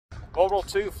World War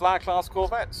II flag class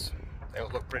Corvettes. They all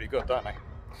look pretty good, don't they?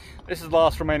 This is the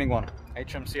last remaining one,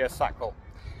 HMCS Sackville.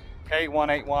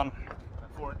 K181,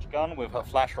 a 4-inch gun with her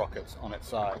flash rockets on its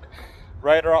side.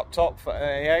 Radar up top for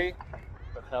AA,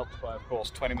 but helped by, of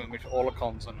course, 20mm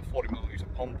Oerlikons and 40mm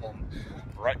pom-pom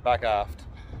right back aft.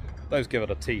 Those give it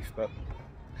a teeth, but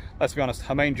let's be honest,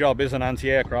 her main job isn't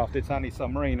anti-aircraft, it's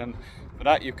anti-submarine, and for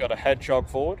that you've got a hedgehog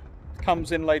forward.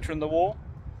 Comes in later in the war.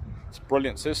 It's a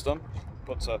brilliant system.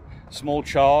 Puts a small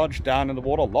charge down in the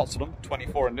water, lots of them,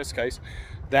 24 in this case,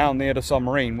 down near the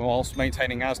submarine whilst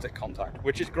maintaining ASDIC contact,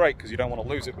 which is great because you don't want to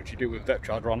lose it, which you do with depth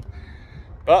charge run.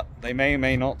 But they may or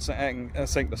may not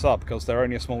sink the sub because they're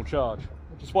only a small charge,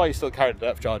 which is why you still carry the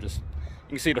depth charges. You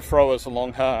can see the throwers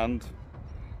along her and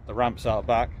the ramps out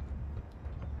back.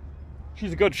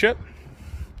 She's a good ship.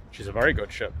 She's a very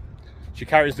good ship. She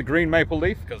carries the green maple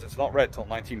leaf because it's not red till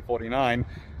 1949.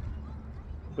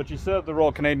 But she served the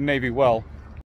Royal Canadian Navy well,